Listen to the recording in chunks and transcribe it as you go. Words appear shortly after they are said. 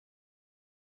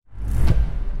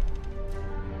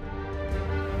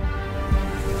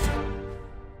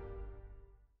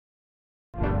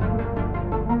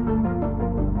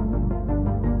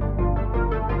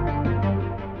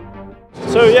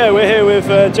So yeah, we're here with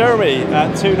Jeremy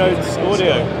at Two Notes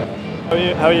Audio.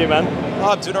 How are you, man?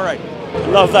 Oh, I'm doing all right.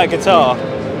 Love that guitar.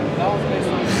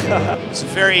 It's a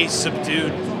very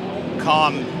subdued,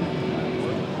 calm,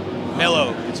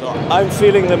 mellow guitar. I'm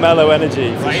feeling the mellow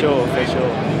energy, for sure.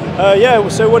 Yeah,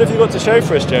 so what have you got to show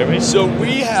for us, Jeremy? So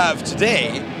we have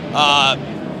today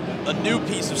a new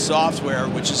piece of software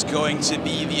which is going to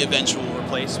be the eventual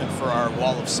replacement for our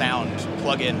Wall of Sound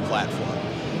plugin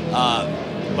platform.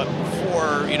 But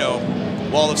before,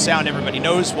 Wall of Sound, everybody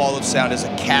knows Wall of Sound is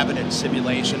a cabinet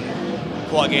simulation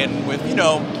plugin with,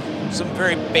 some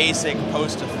very basic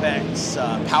post effects,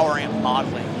 power amp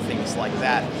modeling, things like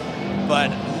that.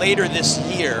 But later this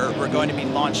year, we're going to be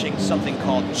launching something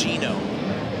called Genome.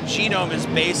 Genome is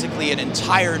basically an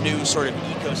entire new sort of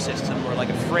ecosystem, or like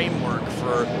a framework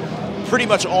for pretty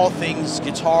much all things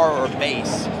guitar or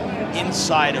bass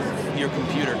inside of your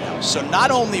computer now. So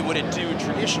not only would it do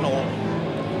traditional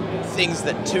things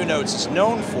that Two Notes is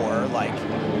known for, like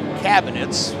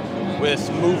cabinets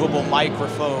with movable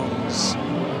microphones,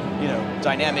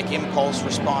 dynamic impulse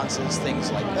responses, things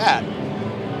like that,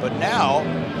 but now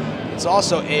it's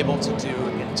also able to do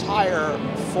entire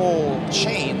full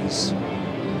chains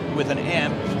with an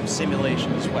amp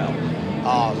simulation as well.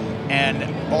 And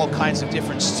all kinds of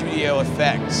different studio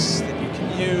effects that you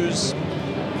can use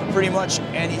for pretty much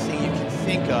anything you can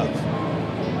think of.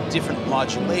 Different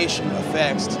modulation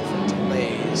effects, different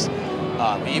delays.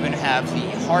 We even have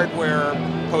the hardware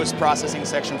post-processing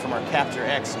section from our Capture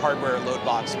X hardware load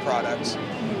box products.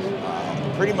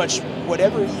 Pretty much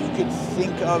whatever you could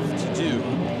think of to do,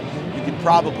 you could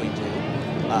probably do.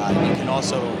 You can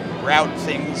also route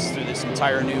things through this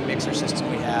entire new mixer system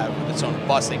we have with its own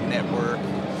busing network.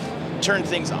 Turn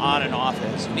things on and off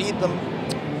as you need them.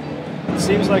 It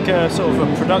seems like a sort of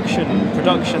a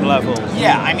production level.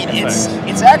 Yeah, I mean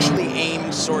it's actually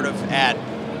aimed sort of at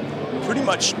pretty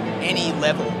much any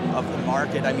level of the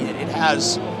market. I mean it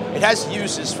has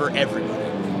uses for everybody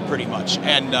pretty much,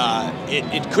 and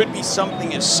it could be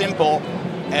something as simple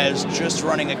as just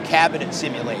running a cabinet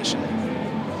simulation,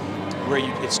 where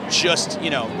it's just,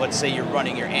 let's say you're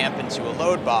running your amp into a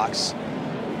load box,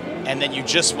 and then you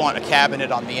just want a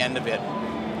cabinet on the end of it,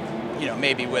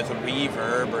 maybe with a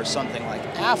reverb or something like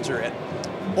after it.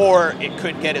 Or it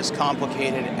could get as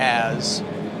complicated as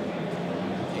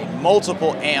a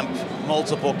multiple amp,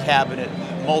 multiple cabinet,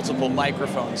 multiple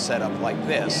microphone setup like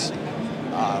this.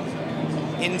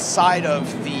 Inside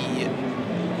of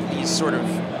these sort of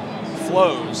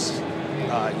flows,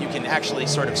 you can actually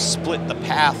sort of split the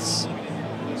paths.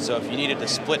 So if you needed to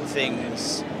split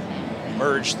things,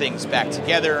 merge things back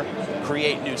together,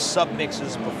 create new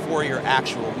submixes before your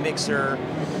actual mixer,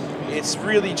 it's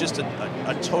really just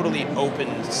a totally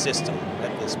open system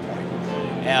at this point.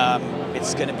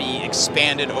 It's going to be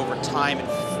expanded over time.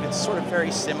 It's sort of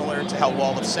very similar to how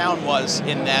Wall of Sound was,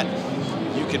 in that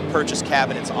you could purchase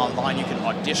cabinets online, you can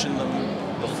audition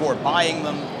them before buying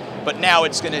them, but now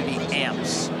it's going to be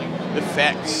amps,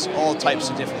 effects, all types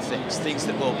of different things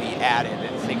that will be added,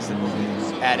 and things that will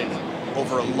be added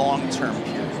over a long-term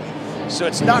period. So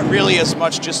it's not really as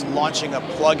much just launching a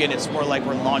plugin, it's more like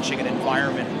we're launching an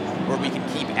environment where we can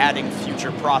keep adding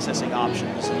future processing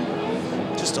options,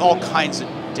 and just all kinds of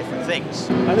different things.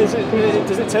 And does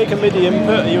it take a MIDI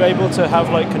input? Are you able to have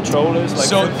like controllers?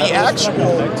 So the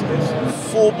actual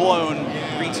full-blown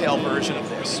retail version of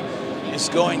this is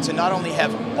going to not only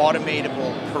have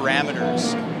automatable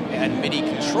parameters and MIDI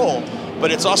control,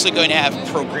 but it's also going to have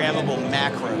programmable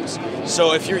macros.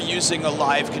 So if you're using a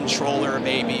live controller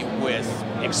maybe with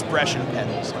expression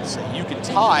pedals, let's say, you could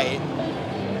tie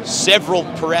several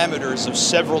parameters of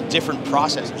several different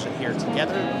processors in here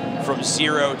together, from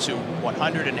 0 to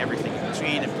 100 and everything in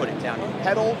between, and put it down in a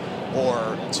pedal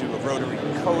or to a rotary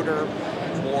encoder,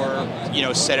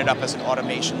 or set it up as an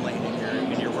automation lane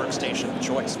in your workstation of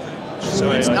choice.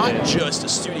 So it's not just a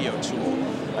studio tool.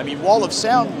 I mean, Wall of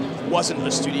Sound wasn't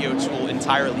a studio tool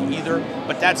entirely either,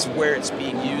 but that's where it's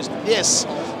being used. This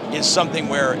is something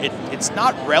where it's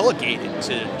not relegated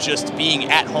to just being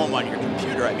at home on your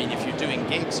computer. I mean, if you're doing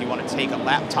gigs, you want to take a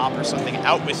laptop or something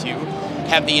out with you,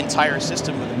 have the entire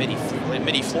system with a MIDI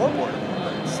floorboard.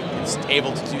 It's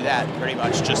able to do that pretty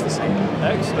much just the same.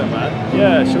 Excellent, man.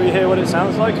 Yeah, should we hear what it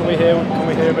sounds like? Can we hear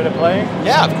a bit of playing?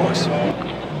 Yeah, of course.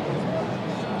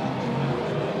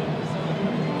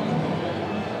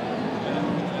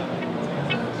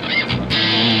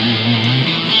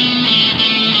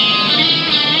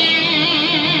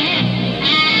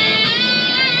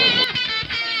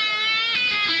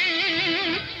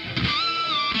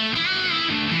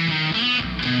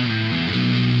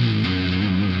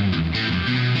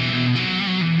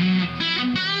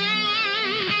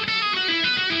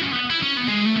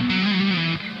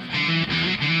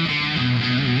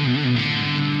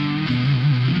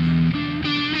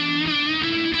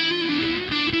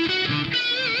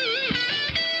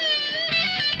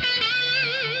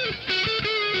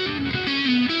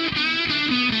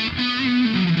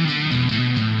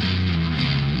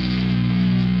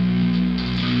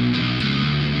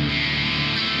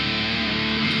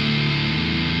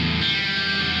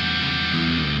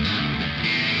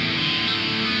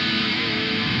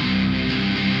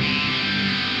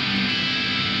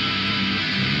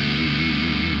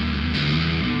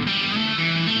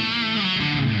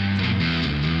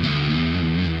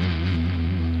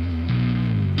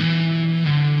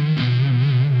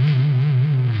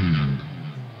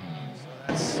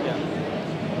 That's,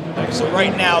 yeah. So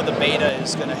right now the beta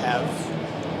is going to have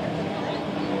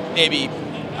maybe,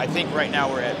 I think right now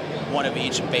we're at one of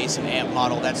each, bass and amp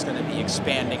model. That's going to be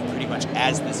expanding pretty much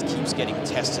as this keeps getting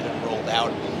tested and rolled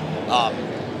out.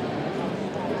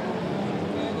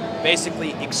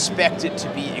 Basically expect it to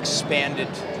be expanded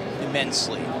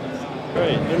immensely.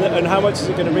 Great. And how much is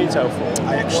it going to retail for?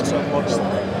 I actually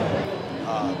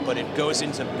but it goes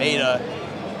into beta,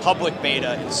 public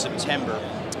beta in September,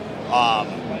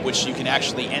 which you can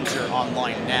actually enter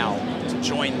online now to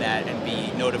join that and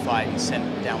be notified and send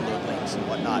download links and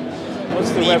whatnot. What's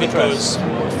the web address?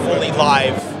 Goes fully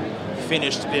live,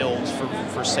 finished build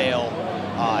for sale,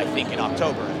 I think in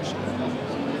October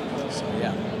actually. So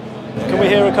yeah. Can we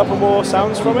hear a couple more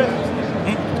sounds from it?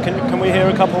 Can we hear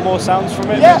a couple more sounds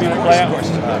from it? Yeah, Maybe of play course.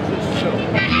 out?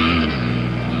 Sure.